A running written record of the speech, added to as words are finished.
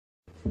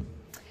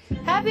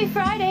Happy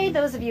Friday,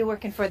 those of you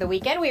working for the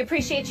weekend. We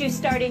appreciate you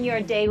starting your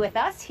day with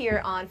us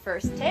here on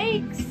First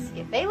Takes.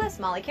 Skip Bayless,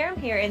 Molly Karam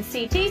here in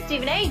CT.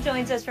 Stephen A.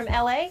 joins us from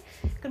LA.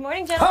 Good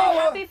morning, gentlemen.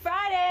 Holla. Happy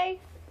Friday.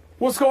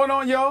 What's going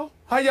on, y'all?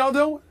 How y'all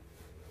doing?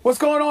 What's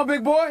going on,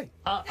 big boy?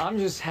 I'm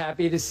just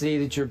happy to see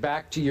that you're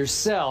back to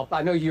yourself.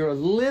 I know you're a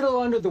little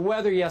under the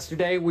weather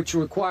yesterday, which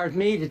required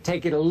me to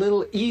take it a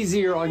little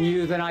easier on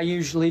you than I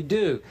usually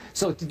do.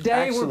 So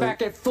today we're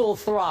back at full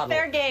throttle.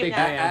 Fair game big now.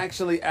 man.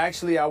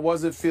 Actually, I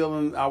wasn't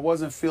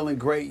feeling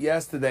great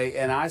yesterday,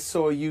 and I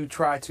saw you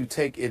try to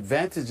take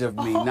advantage of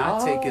me,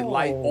 not take it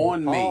light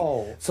on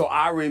me. So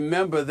I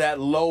remember that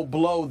low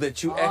blow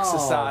that you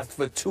exercised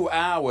for 2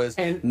 hours,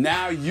 and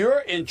now you're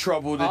in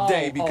trouble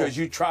today because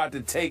you tried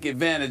to take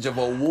advantage of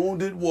a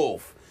wounded wolf.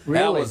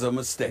 Really? That was a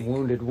mistake.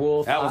 Wounded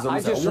wolf. That was a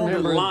mistake. just A wounded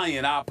remember,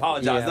 lion. I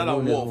apologize. Yeah, not a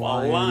wolf.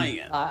 lion. A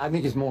lion. I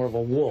think it's more of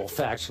a wolf,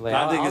 actually.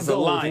 I think it's a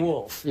lion.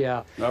 Wolf.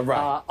 Yeah. All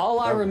right. All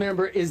I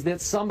remember is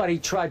that somebody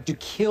tried to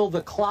kill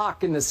the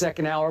clock in the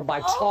second hour by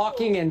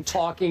talking and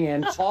talking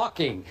and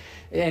talking,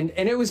 and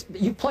it was,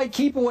 you played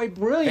keep away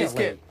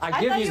brilliantly. Hey, Skip.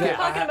 I give you were that.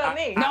 talking about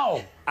me.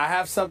 No. I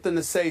have something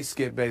to say,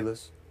 Skip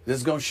Bayless. This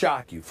is going to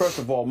shock you. First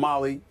of all,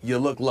 Molly, you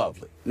look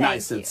lovely.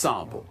 Nice you.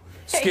 ensemble.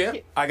 Thank you.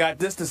 Skip, I got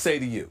this to say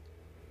to you.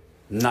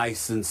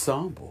 Nice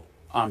ensemble.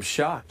 I'm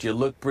shocked. You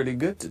look pretty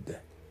good today.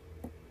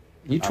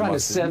 You trying to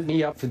set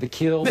me up for the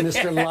kill,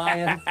 Mr.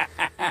 Lion?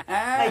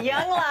 A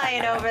young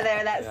lion over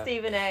there, that's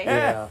Stephen A.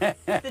 Yeah.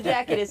 The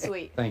jacket is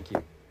sweet. Thank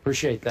you.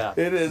 Appreciate that.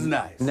 It is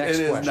nice. Next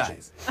it is question.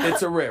 nice.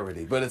 It's a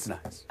rarity, but it's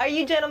nice. Are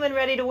you gentlemen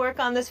ready to work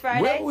on this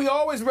Friday? We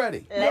always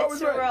ready. We Let's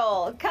always ready.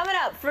 roll. Coming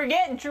up,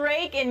 forget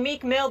Drake and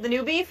Meek Mill, the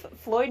new beef,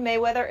 Floyd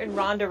Mayweather and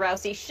Ronda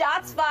Rousey.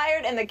 Shots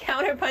fired and the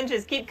counter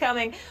punches keep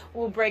coming.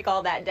 We'll break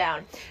all that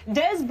down.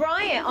 Des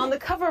Bryant on the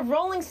cover of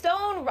Rolling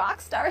Stone,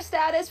 rock star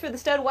status for the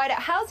stud wideout.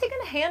 How's he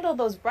going to handle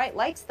those bright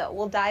lights, though?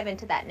 We'll dive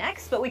into that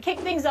next, but we kick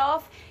things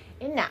off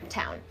in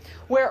Naptown,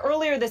 where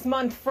earlier this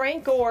month,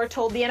 Frank Gore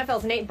told the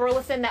NFL's Nate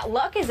Burleson that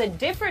Luck is a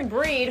different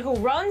breed who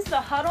runs the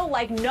huddle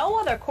like no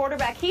other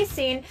quarterback he's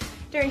seen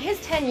during his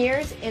 10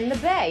 years in the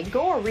Bay.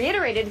 Gore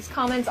reiterated his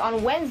comments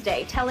on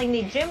Wednesday, telling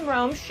the Jim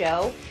Rome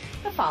show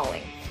the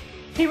following.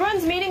 He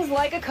runs meetings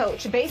like a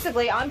coach.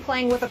 Basically, I'm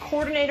playing with a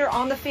coordinator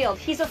on the field.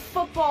 He's a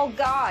football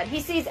god.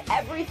 He sees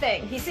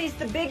everything. He sees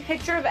the big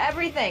picture of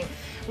everything.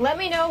 Let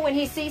me know when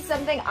he sees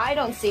something I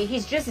don't see.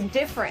 He's just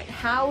different.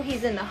 How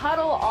he's in the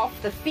huddle, off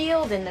the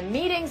field, in the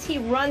meetings, he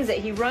runs it.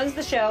 He runs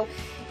the show.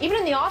 Even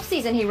in the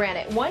offseason, he ran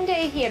it. One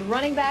day he had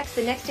running backs.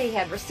 The next day he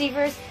had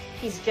receivers.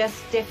 He's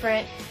just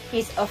different.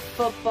 He's a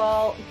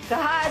football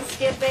god.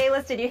 Skip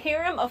Bayless, did you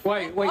hear him?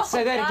 Wait,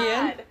 say that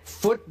again.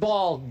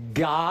 Football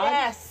god?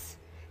 Yes.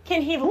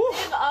 Can he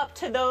live up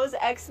to those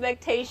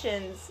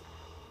expectations?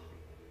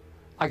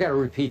 I got to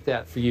repeat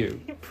that for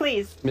you,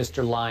 Please.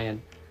 Mr.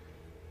 Lion.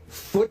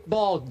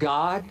 Football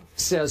god,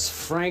 says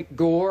Frank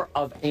Gore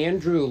of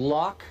Andrew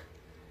Luck.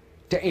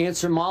 To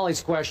answer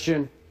Molly's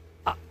question,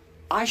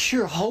 I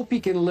sure hope he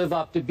can live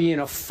up to being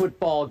a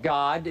football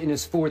god in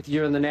his 4th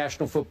year in the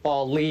National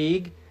Football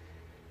League.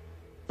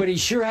 But he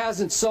sure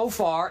hasn't so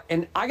far.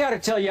 And I got to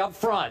tell you up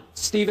front,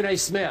 Stephen A.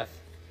 Smith,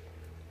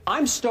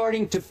 I'm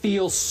starting to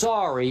feel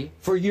sorry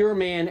for your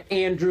man,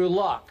 Andrew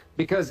Luck,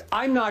 because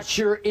I'm not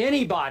sure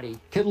anybody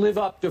can live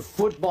up to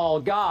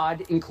football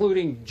god,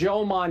 including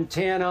Joe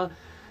Montana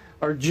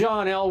or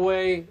John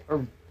Elway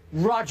or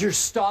Roger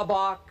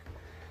Staubach.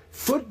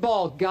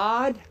 Football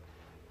god,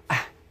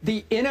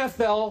 the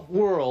NFL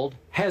world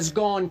has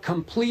gone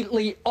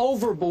completely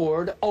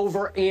overboard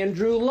over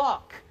Andrew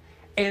Luck.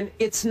 And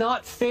it's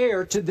not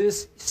fair to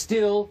this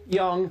still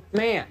young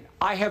man.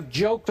 I have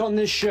joked on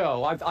this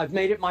show, I've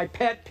made it my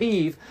pet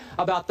peeve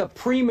about the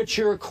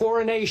premature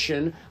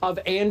coronation of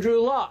Andrew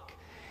Luck.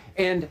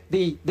 And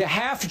the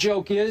half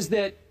joke is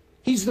that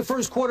he's the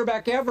first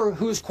quarterback ever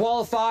who's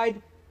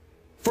qualified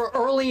for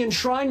early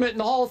enshrinement in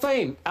the Hall of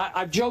Fame.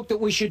 I've joked that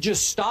we should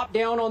just stop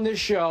down on this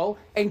show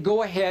and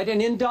go ahead and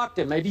induct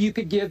him. Maybe you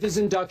could give his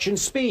induction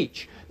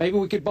speech. Maybe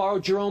we could borrow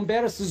Jerome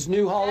Bettis'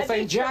 new Hall of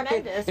Fame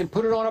jacket and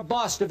put it on a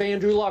bust of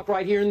Andrew Luck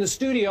right here in the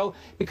studio,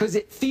 because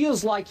it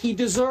feels like he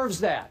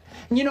deserves that.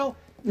 And you know,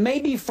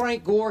 maybe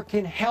Frank Gore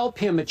can help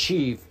him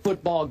achieve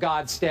football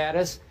god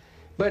status,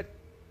 but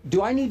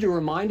do I need to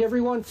remind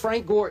everyone,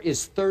 Frank Gore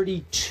is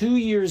 32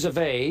 years of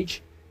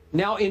age,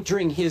 now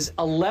entering his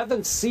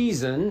 11th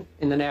season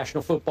in the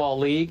National Football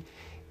League,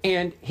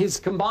 and his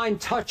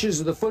combined touches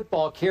of the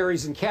football,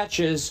 carries and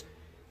catches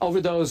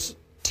over those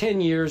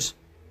 10 years,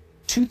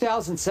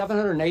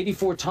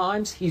 2,784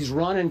 times he's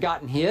run and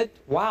gotten hit.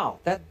 Wow,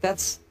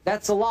 that's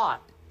a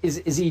lot.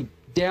 Is he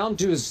down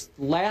to his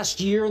last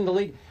year in the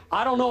league?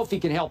 I don't know if he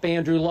can help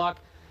Andrew Luck,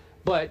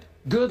 but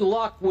good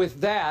luck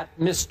with that,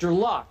 Mr.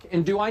 Luck.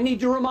 And do I need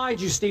to remind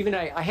you, Stephen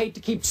A., I hate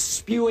to keep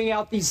spewing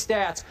out these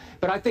stats,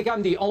 but I think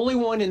I'm the only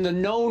one in the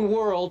known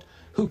world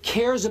who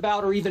cares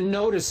about or even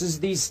notices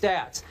these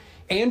stats.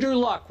 Andrew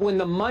Luck, when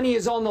the money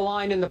is on the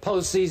line in the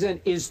postseason,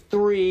 is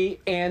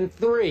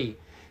 3-3.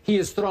 He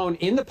has thrown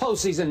in the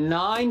postseason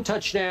 9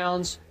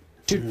 touchdowns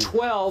to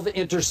 12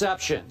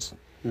 interceptions.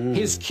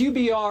 His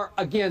QBR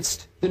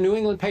against the New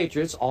England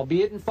Patriots,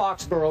 albeit in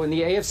Foxborough in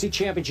the AFC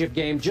Championship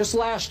game, just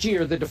last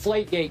year, the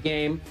Deflategate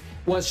game,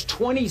 was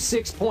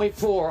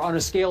 26.4 on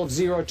a scale of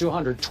 0 to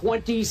 100.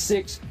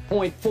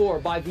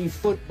 26.4 by the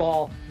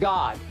football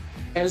god.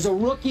 As a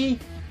rookie,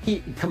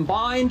 he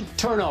combined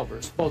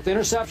turnovers, both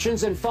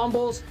interceptions and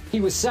fumbles.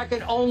 He was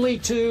second only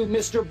to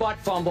Mr. Butt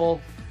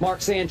Fumble,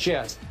 Mark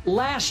Sanchez.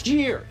 Last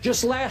year,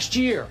 just last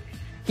year,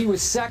 he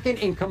was second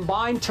in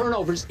combined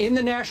turnovers in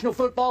the National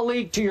Football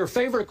League to your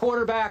favorite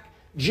quarterback,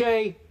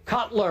 Jay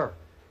Cutler.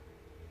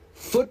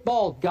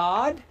 Football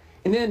god,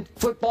 and then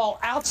Football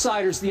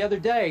Outsiders the other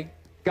day,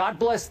 God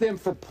bless them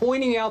for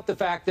pointing out the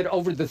fact that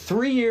over the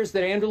 3 years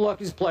that Andrew Luck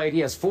has played,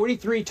 he has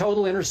 43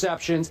 total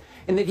interceptions,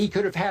 and that he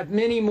could have had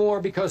many more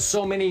because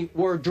so many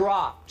were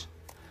dropped.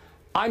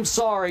 I'm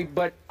sorry,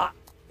 but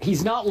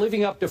he's not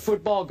living up to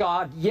football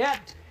god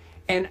yet,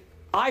 and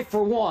I,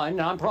 for one,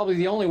 and I'm probably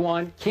the only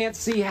one, can't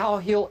see how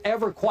he'll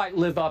ever quite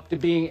live up to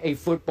being a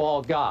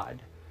football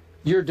god.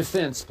 Your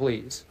defense,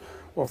 please.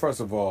 Well, first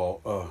of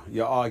all,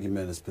 your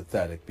argument is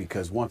pathetic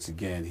because, once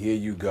again, here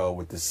you go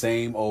with the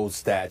same old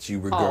stats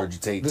you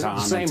regurgitate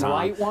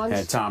time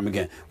and time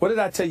again. What did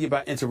I tell you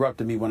about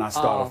interrupting me when I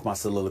start off my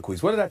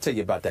soliloquies? What did I tell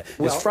you about that?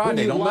 Well, it's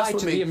Friday. Don't mess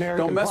with me.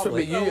 Don't mess with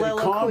me.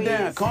 Calm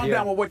down. Calm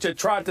down with what you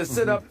tried to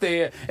sit up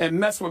there and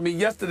mess with me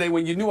yesterday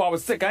when you knew I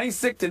was sick. I ain't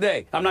sick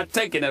today. I'm not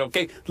taking it,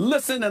 okay?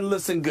 Listen and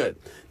listen good.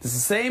 This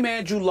is the same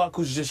Andrew Luck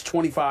who's just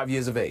 25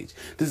 years of age.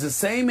 This is the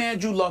same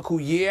Andrew Luck who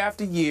year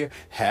after year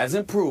has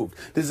improved.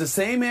 This is the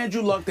same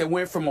Andrew Luck that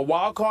went from a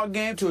wild card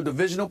game to a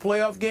divisional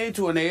playoff game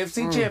to an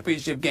AFC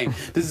championship game.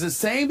 This is the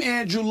same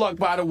Andrew Luck,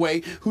 by the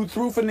way, who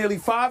threw for nearly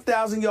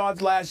 5,000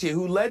 yards last year,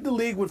 who led the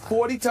league with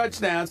 40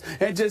 touchdowns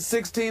and just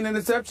 16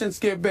 interceptions,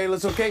 Skip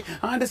Bayless, okay?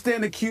 I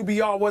understand the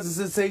QBR wasn't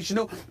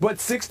sensational, but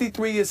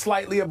 63 is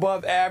slightly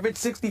above average.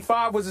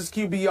 65 was his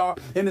QBR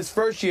in his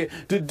first year.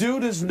 The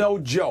dude is no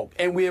joke,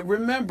 and we're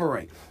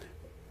remembering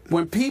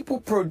when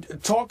people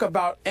talk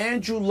about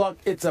Andrew Luck,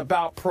 it's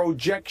about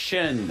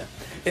projection.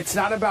 It's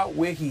not about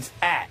where he's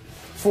at.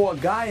 For a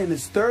guy in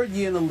his third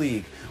year in the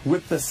league,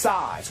 with the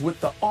size, with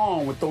the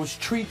arm, with those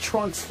tree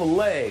trunks for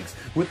legs,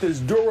 with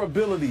his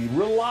durability,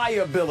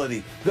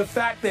 reliability, the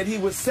fact that he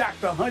was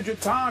sacked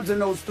 100 times in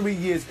those 3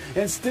 years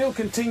and still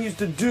continues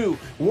to do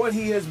what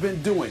he has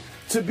been doing,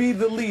 to be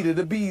the leader,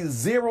 to be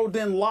zeroed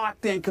in,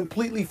 locked in,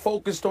 completely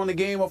focused on the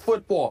game of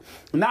football,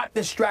 not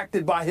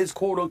distracted by his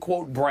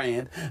quote-unquote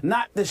brand,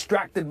 not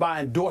distracted by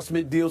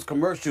endorsement deals,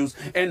 commercials,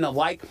 and the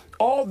like.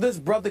 All this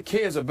brother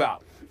cares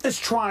about is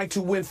trying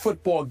to win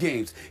football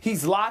games.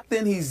 He's locked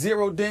in, he's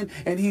zeroed in,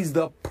 and he's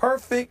the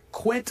perfect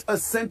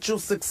quintessential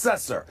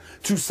successor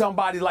to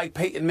somebody like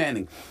Peyton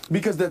Manning.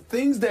 Because the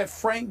things that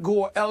Frank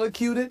Gore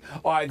elocuted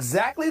are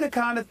exactly the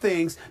kind of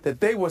things that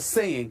they were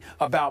saying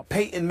about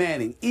Peyton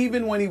Manning,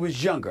 even when he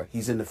was younger.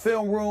 He's in the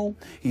film room.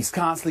 He's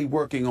constantly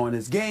working on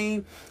his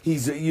game.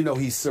 He's,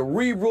 he's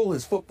cerebral.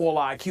 His football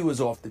IQ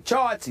is off the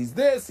charts. He's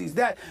this, he's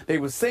that. They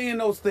were saying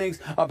those things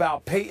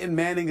about Peyton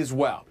Manning as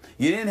well.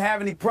 You didn't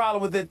have any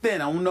problem with it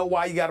then. I don't know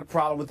why you got a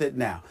problem with it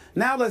now.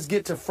 Now let's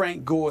get to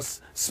Frank Gore's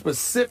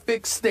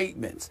specific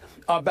statements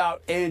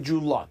about Andrew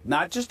Luck.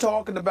 Not just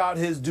talking about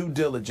his due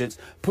diligence,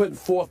 putting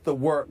forth the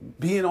work,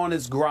 being on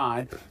his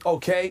grind,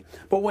 okay?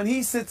 But when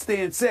he sits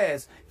there and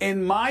says,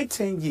 in my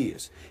 10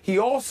 years, he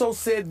also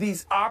said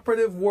these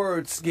operative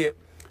words, Skip,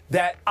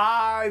 that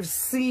I've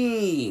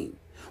seen.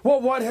 Well,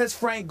 what has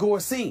Frank Gore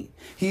seen?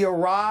 He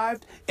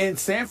arrived in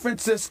San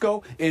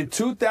Francisco in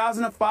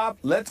 2005.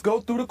 Let's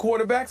go through the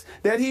quarterbacks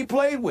that he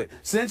played with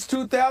since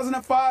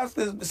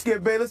 2005,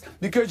 Skip Bayless,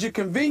 because you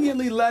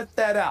conveniently left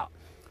that out.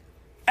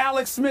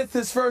 Alex Smith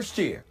his first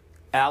year.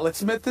 Alex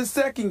Smith his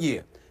second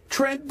year.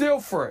 Trent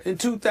Dilfer in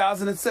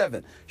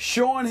 2007.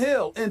 Sean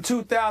Hill in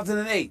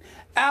 2008.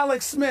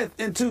 Alex Smith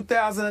in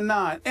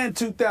 2009 and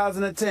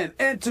 2010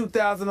 and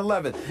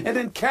 2011. And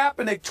then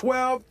Kaepernick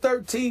 12,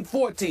 13,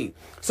 14.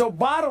 So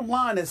bottom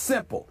line is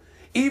simple.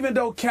 Even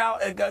though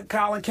Colin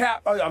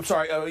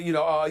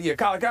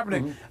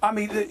Kaepernick, I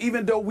mean,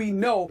 even though we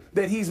know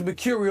that he's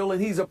mercurial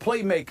and he's a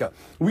playmaker,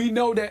 we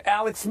know that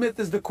Alex Smith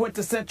is the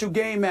quintessential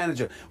game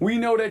manager. We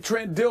know that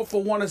Trent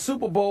Dilfer won a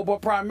Super Bowl,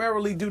 but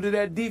primarily due to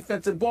that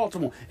defense in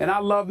Baltimore. And I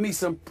love me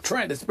some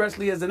Trent,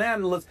 especially as an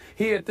analyst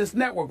here at this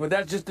network, but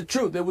that's just the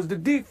truth. It was the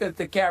defense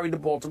that carried the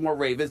Baltimore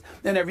Ravens,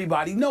 and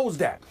everybody knows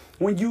that.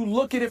 When you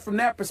look at it from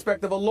that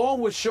perspective,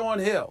 along with Sean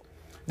Hill,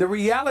 the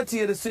reality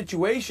of the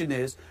situation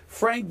is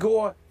Frank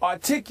Gore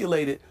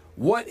articulated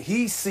what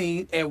he's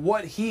seen and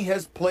what he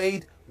has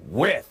played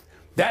with.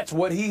 That's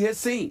what he has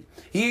seen.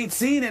 He ain't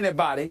seen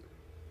anybody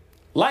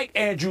like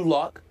Andrew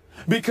Luck,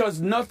 because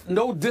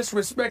no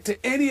disrespect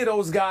to any of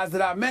those guys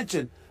that I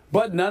mentioned,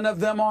 but none of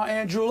them are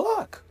Andrew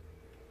Luck.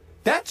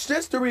 That's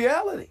just the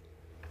reality.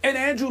 And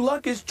Andrew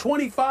Luck is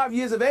 25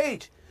 years of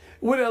age,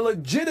 with a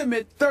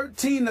legitimate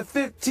 13 to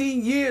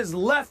 15 years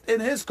left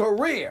in his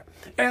career.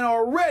 And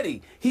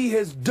already he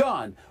has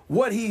done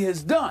what he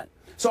has done.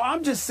 So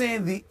I'm just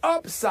saying the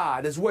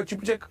upside is what you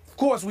project. Of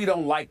course, we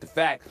don't like the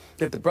fact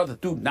that the brother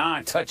threw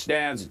 9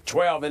 touchdowns and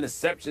 12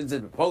 interceptions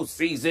in the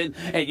postseason,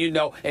 and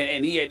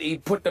and he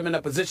put them in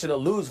a position to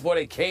lose before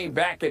they came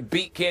back and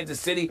beat Kansas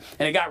City,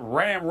 and they got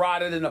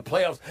ramrodded in the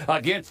playoffs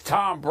against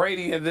Tom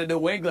Brady and the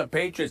New England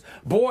Patriots.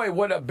 Boy,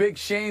 what a big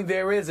shame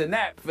there is in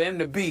that for him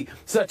to be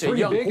such a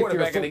young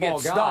quarterback and to get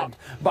stopped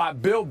by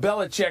Bill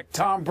Belichick,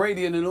 Tom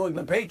Brady, and the New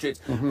England Patriots.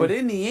 But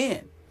in the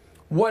end,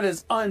 what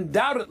is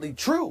undoubtedly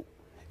true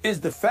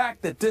is the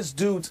fact that this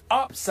dude's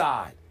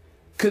upside,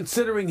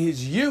 considering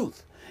his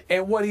youth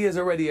and what he has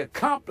already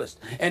accomplished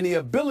and the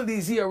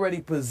abilities he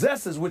already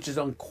possesses, which is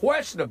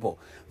unquestionable,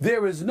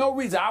 there is no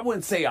reason, I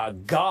wouldn't say a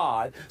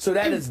god, so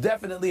that is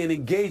definitely an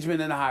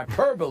engagement in a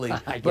hyperbole,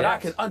 but I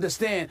can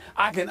understand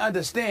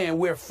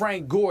where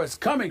Frank Gore is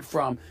coming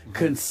from,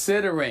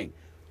 considering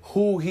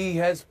who he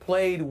has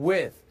played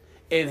with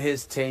in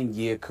his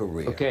 10-year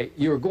career. Okay,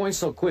 you were going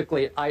so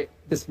quickly,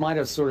 this might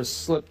have sort of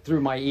slipped through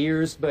my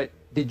ears, but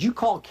did you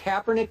call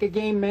Kaepernick a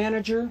game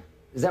manager?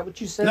 Is that what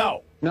you said?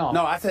 No,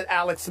 I said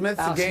Alex Smith's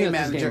a game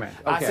manager.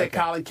 I said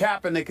Colin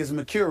Kaepernick is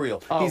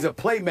mercurial. Oh. He's a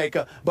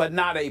playmaker, but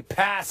not a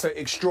passer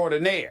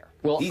extraordinaire.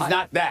 Well, he's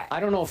not that. I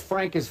don't know if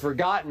Frank has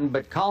forgotten,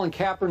 but Colin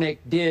Kaepernick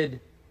did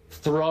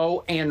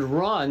throw and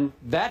run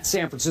that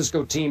San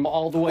Francisco team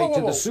all the way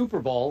to the Super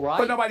Bowl, right?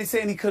 But nobody's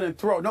saying he couldn't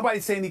throw.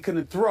 Nobody's saying he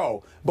couldn't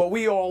throw. But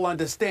we all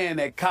understand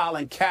that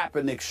Colin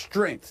Kaepernick's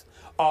strengths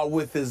are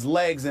with his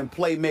legs and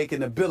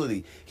playmaking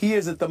ability. He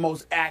isn't the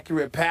most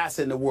accurate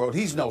passer in the world.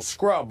 He's no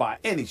scrub by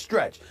any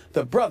stretch.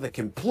 The brother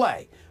can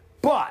play.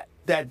 But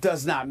that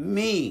does not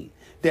mean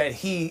that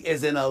he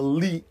is an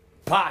elite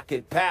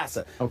pocket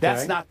passer. Okay.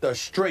 That's not the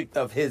strength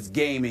of his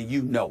game, and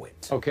you know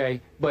it.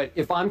 Okay, but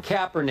if I'm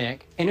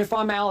Kaepernick and if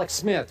I'm Alex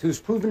Smith, who's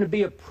proven to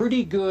be a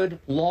pretty good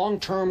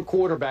long-term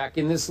quarterback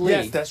in this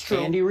league. Yes, that's true.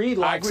 Andy Reid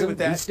likes him.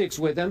 He sticks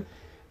with him.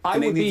 I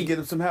would need to get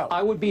him some help.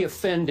 I would be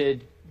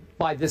offended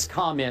by this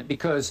comment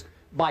because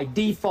by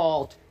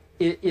default,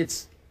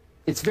 it's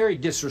very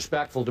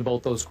disrespectful to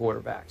both those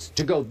quarterbacks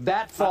to go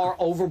that far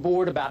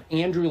overboard about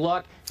Andrew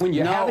Luck when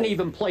you haven't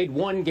even played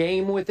one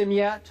game with him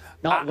yet.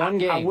 Not one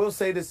game. I will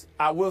say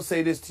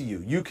this to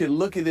you. You can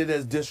look at it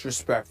as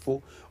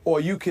disrespectful, or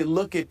you can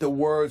look at the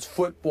words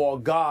football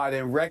god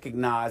and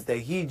recognize that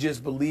he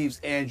just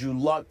believes Andrew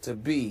Luck to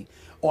be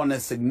on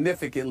a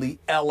significantly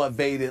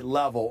elevated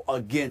level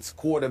against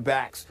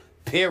quarterbacks,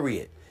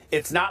 period.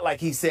 It's not like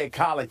he said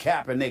Colin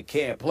Kaepernick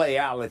can't play,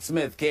 Alex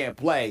Smith can't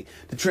play,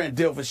 the Trent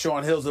Dilfer,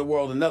 Sean Hills of the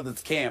world, and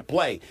others can't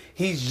play.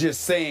 He's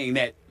just saying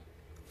that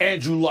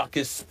Andrew Luck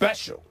is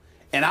special.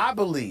 And I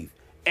believe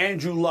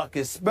Andrew Luck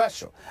is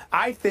special.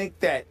 I think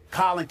that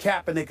Colin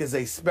Kaepernick is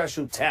a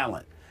special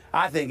talent.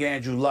 I think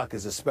Andrew Luck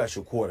is a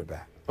special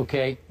quarterback.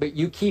 Okay, but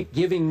you keep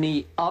giving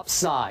me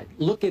upside.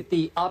 Look at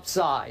the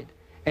upside.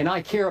 And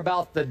I care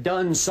about the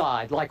done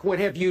side. Like, what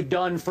have you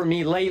done for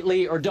me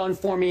lately or done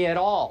for me at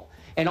all?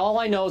 And all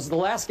I know is the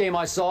last game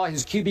I saw,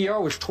 his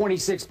QBR was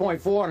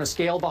 26.4 on a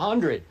scale of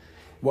 100.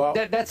 Well,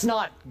 that's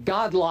not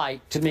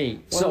godlike to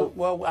me.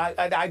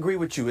 I agree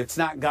with you. It's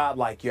not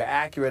godlike. You're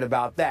accurate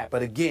about that.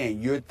 But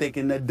again, you're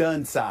thinking the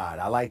done side.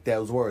 I like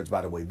those words, by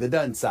the way, the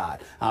done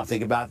side. I'm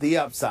thinking about the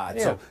upside.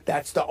 Yeah. So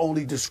that's the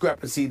only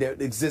discrepancy that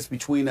exists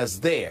between us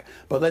there.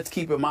 But let's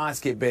keep in mind,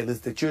 Skip Bayless,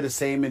 that you're the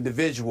same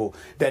individual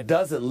that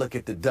doesn't look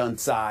at the done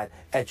side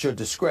at your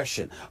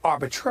discretion.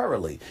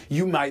 Arbitrarily,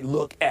 you might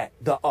look at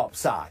the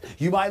upside.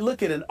 You might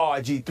look at an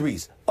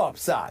RG3's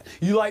upside.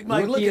 You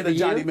might look at a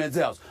Johnny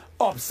Manziel's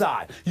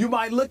upside. You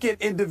might look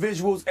at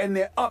individuals and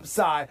their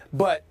upside,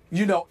 but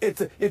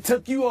it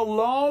took you a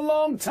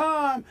long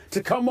time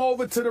to come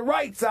over to the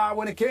right side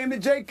when it came to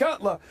Jay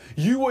Cutler.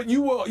 You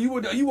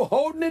were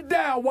holding it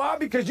down. Why?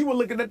 Because you were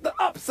looking at the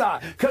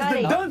upside. Because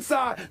the done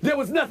side, there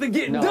was nothing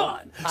getting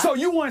done. So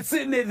you weren't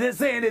sitting there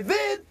saying it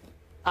then.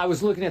 I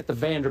was looking at the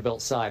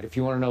Vanderbilt side, if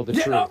you want to know the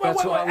truth.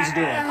 That's what I was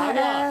doing.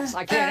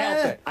 I can't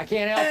help it. I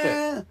can't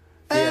help it.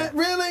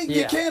 Really?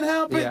 You can't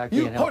help it? Yeah, I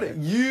can't help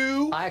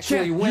it. I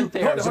actually went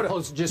there as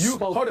opposed to just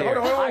spoke there.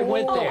 I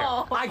went there.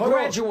 I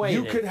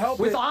graduated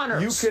with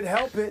honors. You could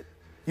help it.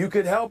 You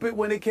could help it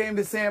when it came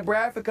to Sam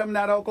Bradford coming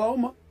out of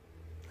Oklahoma.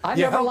 I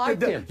never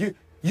liked him.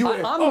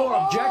 I'm more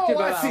objective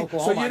about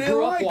Oklahoma. So you didn't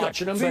like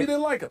him. So you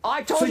didn't like him.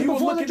 I told you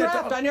before the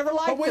draft I never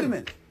liked him. But wait a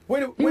minute.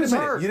 Wait a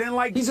minute. You didn't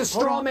like him. He's a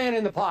straw man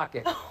in the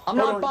pocket. I'm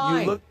not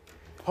buying.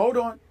 Hold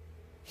on.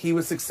 He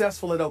was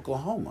successful at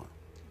Oklahoma.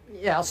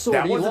 Yeah, sort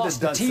of. He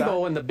lost to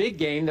Tebow in the big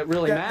game that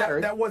really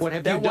mattered. What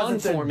have you done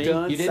for me?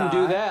 You didn't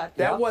do that.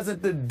 That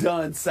wasn't the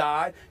done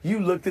side. You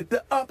looked at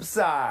the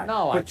upside.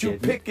 No, but you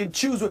pick and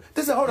choose. Hold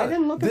on. I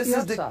didn't look at the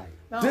upside.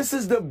 This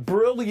is the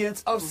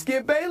brilliance of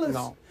Skip Bayless.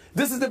 No.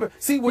 This is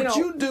see what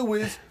you do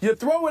is you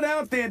throw it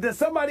out there and then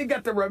somebody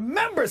got to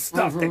remember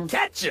stuff to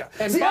catch you.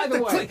 And by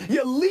the way,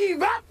 you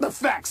leave out the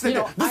facts.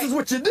 This is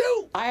what you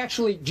do. I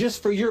actually,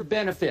 just for your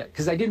benefit,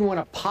 because I didn't want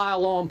to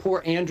pile on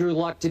poor Andrew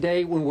Luck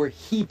today when we're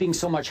heaping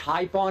so much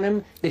hype on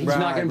him that he's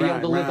not going to be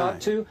able to live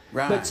up to.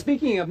 But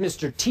speaking of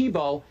Mr.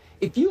 Tebow,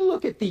 if you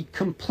look at the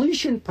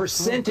completion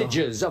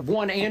percentages of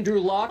one Andrew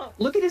Luck,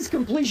 look at his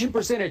completion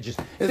percentages.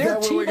 They're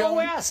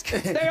Tebow-esque.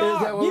 They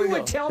are. You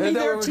would tell me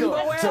they're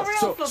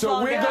Tebow-esque.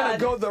 So we're going to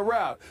go the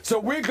route. So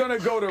we're going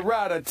to go the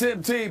route of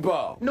Tim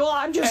Tebow. No,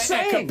 I'm just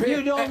saying.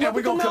 You don't look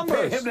at the numbers. We're going to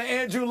compare him to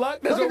Andrew Luck.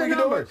 That's what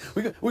we're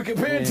doing. We're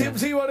comparing Tim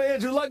Tebow to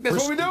Andrew Luck. That's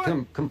what we're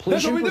doing.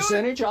 Completion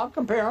percentage, I'll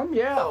compare them,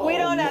 yeah. We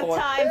don't have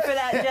time for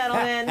that,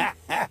 gentlemen.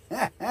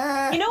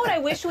 You know what I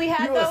wish we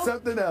had, though?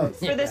 Something else.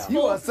 For this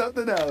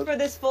for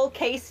this full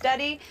case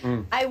study,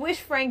 I wish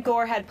Frank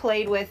Gore had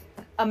played with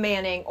a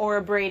Manning or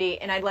a Brady,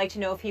 and I'd like to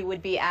know if he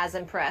would be as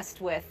impressed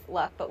with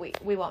Luck, but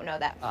we won't know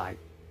that. I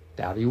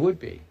doubt he would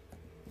be.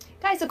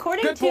 Guys,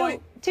 according to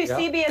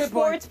CBS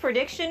Sports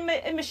prediction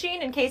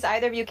machine, in case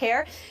either of you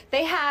care,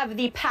 they have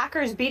the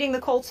Packers beating the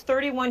Colts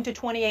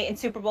 31-28 in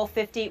Super Bowl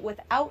 50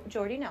 without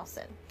Jordy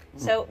Nelson.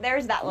 So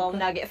there's that little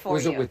nugget for you.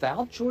 Was it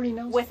without Jordy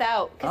Nelson?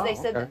 Without, because they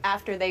said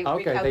after they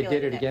recalculated they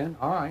did it again?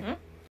 All right.